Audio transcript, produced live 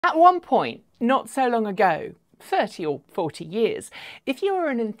At one point, not so long ago, 30 or 40 years, if you were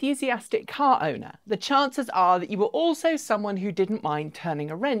an enthusiastic car owner, the chances are that you were also someone who didn't mind turning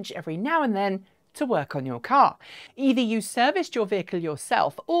a wrench every now and then to work on your car. Either you serviced your vehicle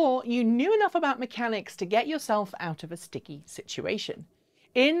yourself, or you knew enough about mechanics to get yourself out of a sticky situation.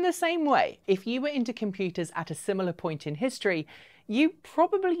 In the same way, if you were into computers at a similar point in history, you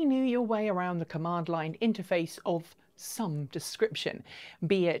probably knew your way around the command line interface of some description,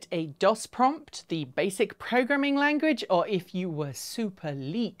 be it a DOS prompt, the basic programming language, or if you were super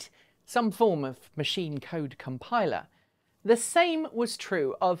elite, some form of machine code compiler. The same was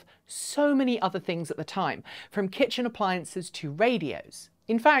true of so many other things at the time, from kitchen appliances to radios.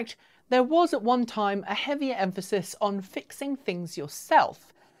 In fact, there was at one time a heavier emphasis on fixing things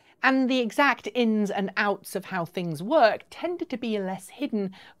yourself, and the exact ins and outs of how things work tended to be less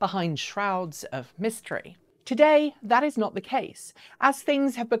hidden behind shrouds of mystery. Today, that is not the case. As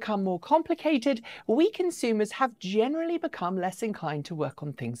things have become more complicated, we consumers have generally become less inclined to work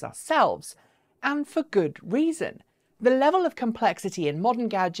on things ourselves, and for good reason. The level of complexity in modern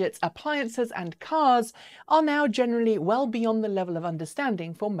gadgets, appliances and cars are now generally well beyond the level of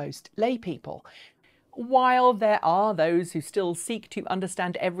understanding for most laypeople. While there are those who still seek to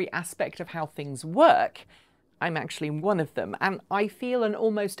understand every aspect of how things work, I'm actually one of them, and I feel an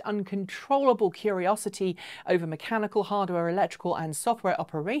almost uncontrollable curiosity over mechanical, hardware, electrical and software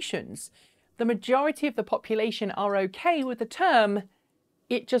operations. The majority of the population are okay with the term,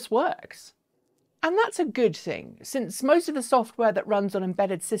 it just works. And that's a good thing, since most of the software that runs on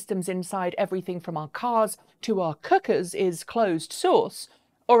embedded systems inside everything from our cars to our cookers is closed source,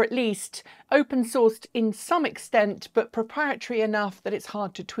 or at least open sourced in some extent, but proprietary enough that it's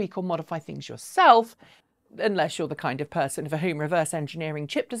hard to tweak or modify things yourself, unless you're the kind of person for whom reverse engineering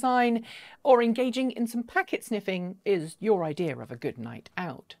chip design or engaging in some packet sniffing is your idea of a good night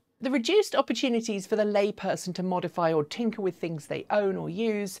out. The reduced opportunities for the layperson to modify or tinker with things they own or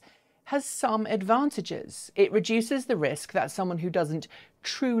use has some advantages. It reduces the risk that someone who doesn't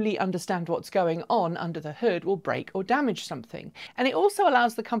truly understand what's going on under the hood will break or damage something. And it also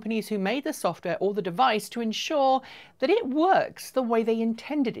allows the companies who made the software or the device to ensure that it works the way they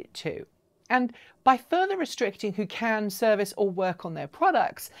intended it to. And by further restricting who can service or work on their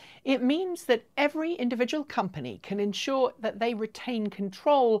products, it means that every individual company can ensure that they retain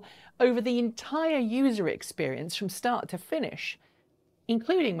control over the entire user experience from start to finish,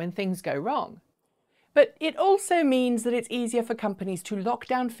 including when things go wrong. But it also means that it's easier for companies to lock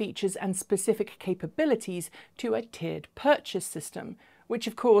down features and specific capabilities to a tiered purchase system, which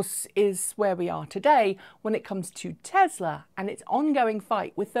of course is where we are today when it comes to Tesla and its ongoing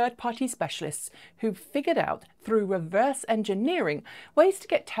fight with third-party specialists who've figured out through reverse engineering ways to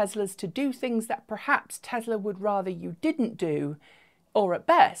get Teslas to do things that perhaps Tesla would rather you didn't do, or at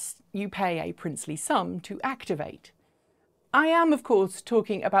best, you pay a princely sum to activate. I am, of course,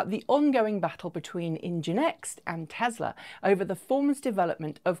 talking about the ongoing battle between Nginx and Tesla over the form's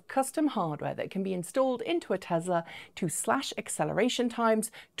development of custom hardware that can be installed into a Tesla to slash acceleration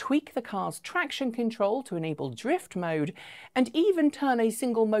times, tweak the car's traction control to enable drift mode, and even turn a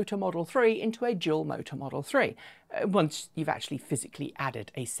single motor Model 3 into a dual motor Model 3, once you've actually physically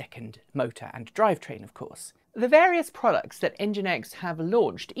added a second motor and drivetrain, of course. The various products that Nginx have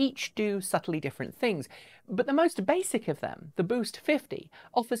launched each do subtly different things, but the most basic of them, the Boost 50,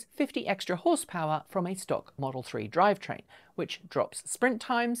 offers 50 extra horsepower from a stock Model 3 drivetrain, which drops sprint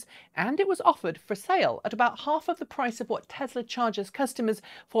times, and it was offered for sale at about half of the price of what Tesla charges customers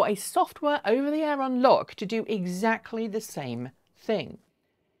for a software over-the-air unlock to do exactly the same thing.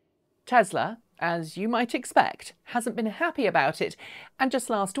 Tesla, as you might expect, hasn't been happy about it, and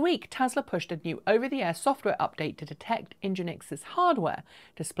just last week Tesla pushed a new over-the-air software update to detect Nginx's hardware,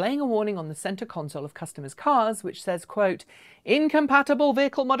 displaying a warning on the center console of customers' cars which says, quote, "Incompatible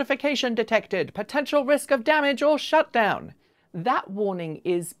vehicle modification detected, potential risk of damage or shutdown." That warning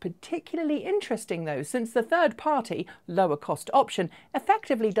is particularly interesting though, since the third-party, lower-cost option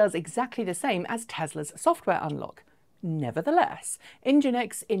effectively does exactly the same as Tesla's software unlock. Nevertheless,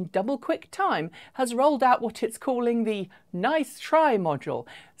 Nginx in double-quick time has rolled out what it's calling the Nice Try module,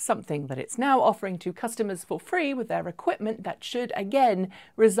 something that it's now offering to customers for free with their equipment that should, again,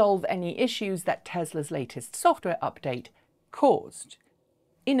 resolve any issues that Tesla's latest software update caused.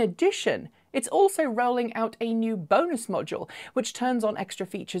 In addition, it's also rolling out a new bonus module, which turns on extra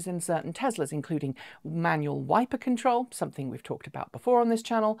features in certain Teslas, including manual wiper control, something we've talked about before on this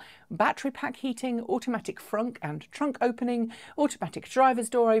channel, battery pack heating, automatic front and trunk opening, automatic driver's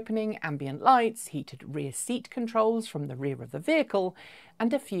door opening, ambient lights, heated rear seat controls from the rear of the vehicle,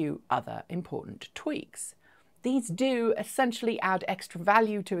 and a few other important tweaks. These do essentially add extra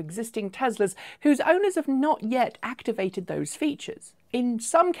value to existing Teslas whose owners have not yet activated those features. In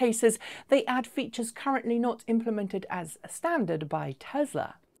some cases, they add features currently not implemented as a standard by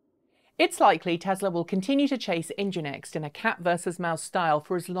Tesla. It's likely Tesla will continue to chase Nginx in a cat versus mouse style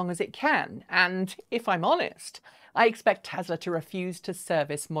for as long as it can, and if I'm honest, I expect Tesla to refuse to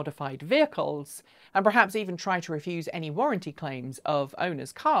service modified vehicles, and perhaps even try to refuse any warranty claims of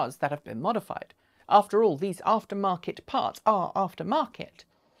owners' cars that have been modified. After all, these aftermarket parts are aftermarket.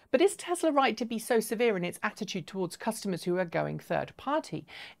 But is Tesla right to be so severe in its attitude towards customers who are going third party,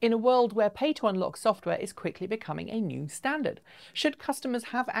 in a world where pay-to-unlock software is quickly becoming a new standard? Should customers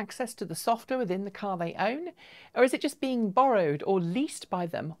have access to the software within the car they own? Or is it just being borrowed or leased by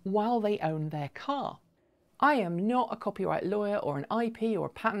them while they own their car? I am not a copyright lawyer or an IP or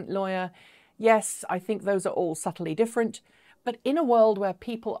patent lawyer. Yes, I think those are all subtly different. But in a world where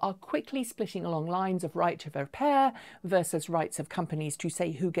people are quickly splitting along lines of right to repair versus rights of companies to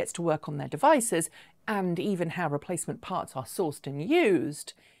say who gets to work on their devices, and even how replacement parts are sourced and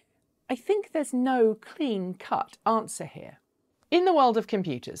used, I think there's no clean-cut answer here. In the world of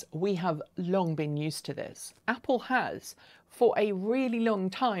computers, we have long been used to this. Apple has, for a really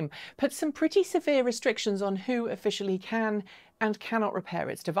long time, put some pretty severe restrictions on who officially can and cannot repair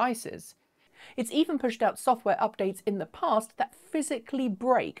its devices. It's even pushed out software updates in the past that physically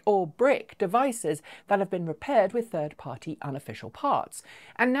break or brick devices that have been repaired with third-party unofficial parts.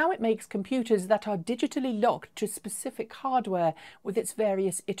 And now it makes computers that are digitally locked to specific hardware with its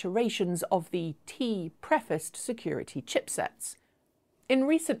various iterations of the T-prefaced security chipsets. In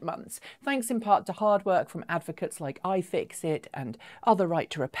recent months, thanks in part to hard work from advocates like iFixit and other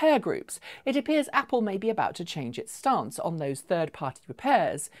right-to-repair groups, it appears Apple may be about to change its stance on those third-party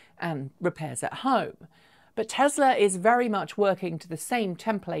repairs and repairs at home. But Tesla is very much working to the same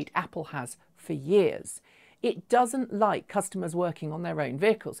template Apple has for years. It doesn't like customers working on their own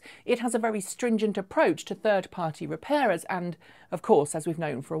vehicles. It has a very stringent approach to third-party repairers and, of course, as we've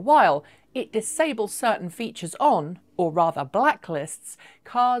known for a while, it disables certain features on, or rather blacklists,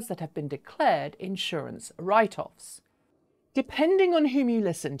 cars that have been declared insurance write-offs. Depending on whom you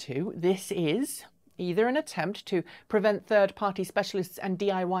listen to, this is either an attempt to prevent third-party specialists and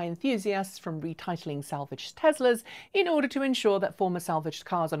DIY enthusiasts from retitling salvaged Teslas in order to ensure that former salvaged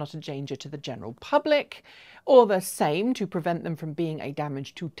cars are not a danger to the general public, or the same to prevent them from being a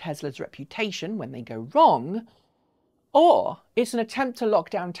damage to Tesla's reputation when they go wrong, or it's an attempt to lock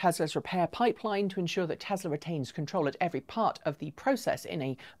down Tesla's repair pipeline to ensure that Tesla retains control at every part of the process in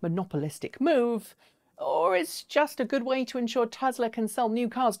a monopolistic move, or it's just a good way to ensure Tesla can sell new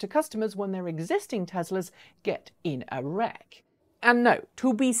cars to customers when their existing Teslas get in a wreck. And no,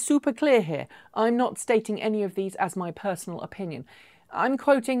 to be super clear here, I'm not stating any of these as my personal opinion. I'm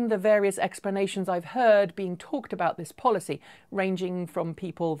quoting the various explanations I've heard being talked about this policy, ranging from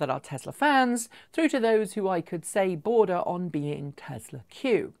people that are Tesla fans through to those who I could say border on being Tesla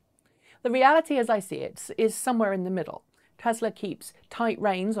Q. The reality as I see it is somewhere in the middle. Tesla keeps tight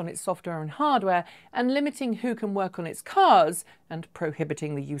reins on its software and hardware, and limiting who can work on its cars and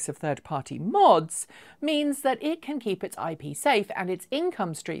prohibiting the use of third-party mods means that it can keep its IP safe and its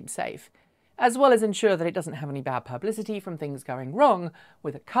income stream safe, as well as ensure that it doesn't have any bad publicity from things going wrong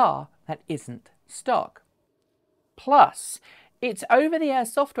with a car that isn't stock. Plus, its over-the-air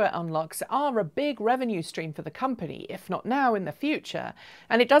software unlocks are a big revenue stream for the company, if not now, in the future,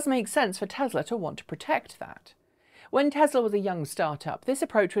 and it does make sense for Tesla to want to protect that. When Tesla was a young startup, this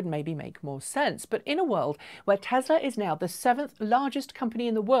approach would maybe make more sense, but in a world where Tesla is now the 7th largest company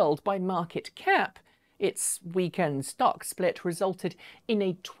in the world by market cap, its weekend stock split resulted in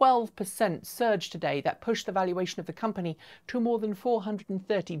a 12% surge today that pushed the valuation of the company to more than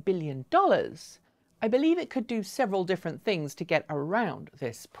 $430 billion. I believe it could do several different things to get around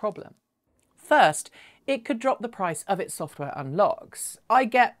this problem. First, it could drop the price of its software unlocks. I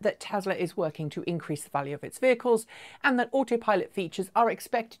get that Tesla is working to increase the value of its vehicles and that autopilot features are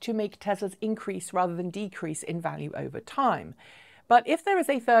expected to make Teslas increase rather than decrease in value over time. But if there is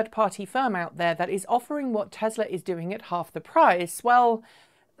a third-party firm out there that is offering what Tesla is doing at half the price, well,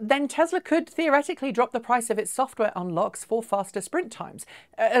 then Tesla could theoretically drop the price of its software unlocks for faster sprint times,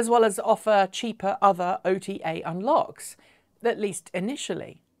 as well as offer cheaper other OTA unlocks, at least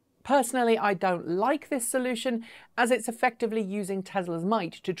initially. Personally, I don't like this solution, as it's effectively using Tesla's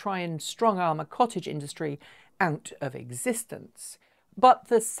might to try and strong-arm a cottage industry out of existence. But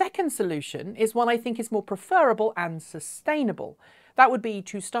the second solution is one I think is more preferable and sustainable. That would be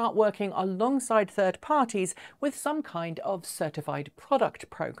to start working alongside third parties with some kind of certified product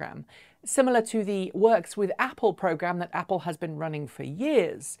program, similar to the Works with Apple program that Apple has been running for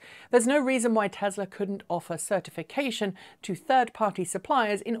years. There's no reason why Tesla couldn't offer certification to third-party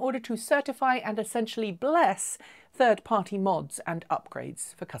suppliers in order to certify and essentially bless third-party mods and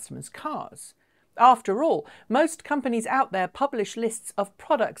upgrades for customers' cars. After all, most companies out there publish lists of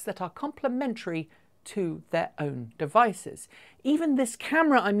products that are complementary to their own devices. Even this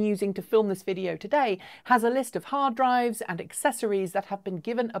camera I'm using to film this video today has a list of hard drives and accessories that have been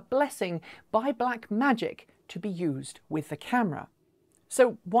given a blessing by Black Magic to be used with the camera.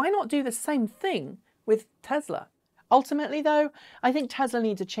 So why not do the same thing with Tesla? Ultimately though, I think Tesla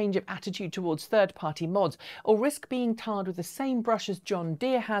needs a change of attitude towards third-party mods, or risk being tarred with the same brush as John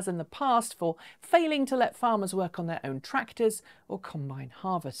Deere has in the past for failing to let farmers work on their own tractors or combine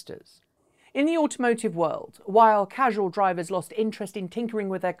harvesters. In the automotive world, while casual drivers lost interest in tinkering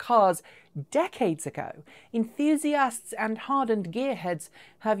with their cars decades ago, enthusiasts and hardened gearheads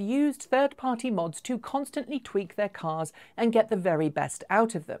have used third-party mods to constantly tweak their cars and get the very best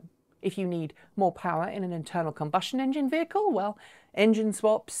out of them. If you need more power in an internal combustion engine vehicle, well, engine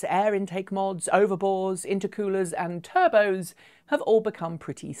swaps, air intake mods, overbores, intercoolers and turbos have all become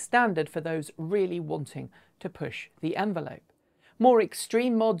pretty standard for those really wanting to push the envelope. More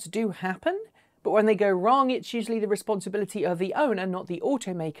extreme mods do happen, but when they go wrong, it's usually the responsibility of the owner, not the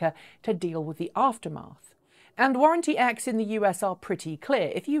automaker, to deal with the aftermath. And Warranty X in the US are pretty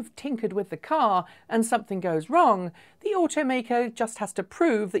clear. If you've tinkered with the car and something goes wrong, the automaker just has to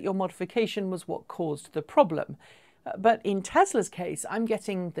prove that your modification was what caused the problem. But in Tesla's case, I'm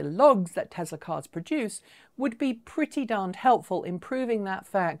getting the logs that Tesla cars produce would be pretty darned helpful in proving that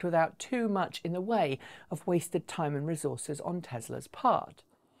fact without too much in the way of wasted time and resources on Tesla's part.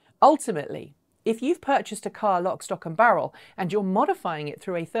 Ultimately, if you've purchased a car lock, stock and barrel and you're modifying it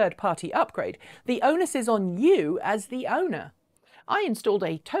through a third-party upgrade, the onus is on you as the owner. I installed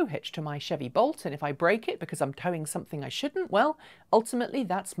a tow hitch to my Chevy Bolt, and if I break it because I'm towing something I shouldn't, well, ultimately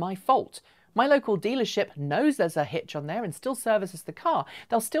that's my fault. My local dealership knows there's a hitch on there and still services the car.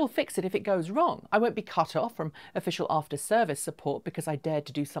 They'll still fix it if it goes wrong. I won't be cut off from official after-service support because I dared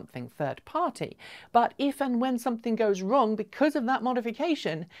to do something third-party. But if and when something goes wrong because of that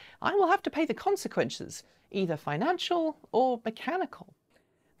modification, I will have to pay the consequences, either financial or mechanical.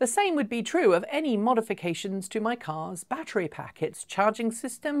 The same would be true of any modifications to my car's battery pack, its charging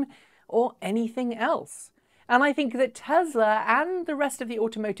system, or anything else. And I think that Tesla and the rest of the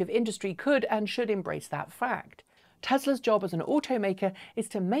automotive industry could and should embrace that fact. Tesla's job as an automaker is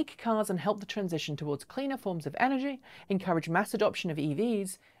to make cars and help the transition towards cleaner forms of energy, encourage mass adoption of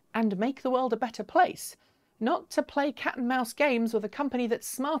EVs, and make the world a better place. Not to play cat and mouse games with a company that's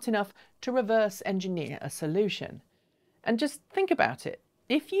smart enough to reverse engineer a solution. And just think about it.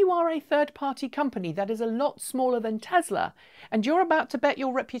 If you are a third-party company that is a lot smaller than Tesla, and you're about to bet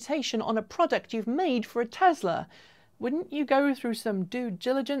your reputation on a product you've made for a Tesla, wouldn't you go through some due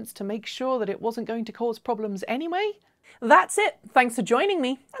diligence to make sure that it wasn't going to cause problems anyway? That's it. Thanks for joining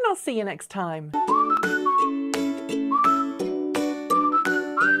me, and I'll see you next time.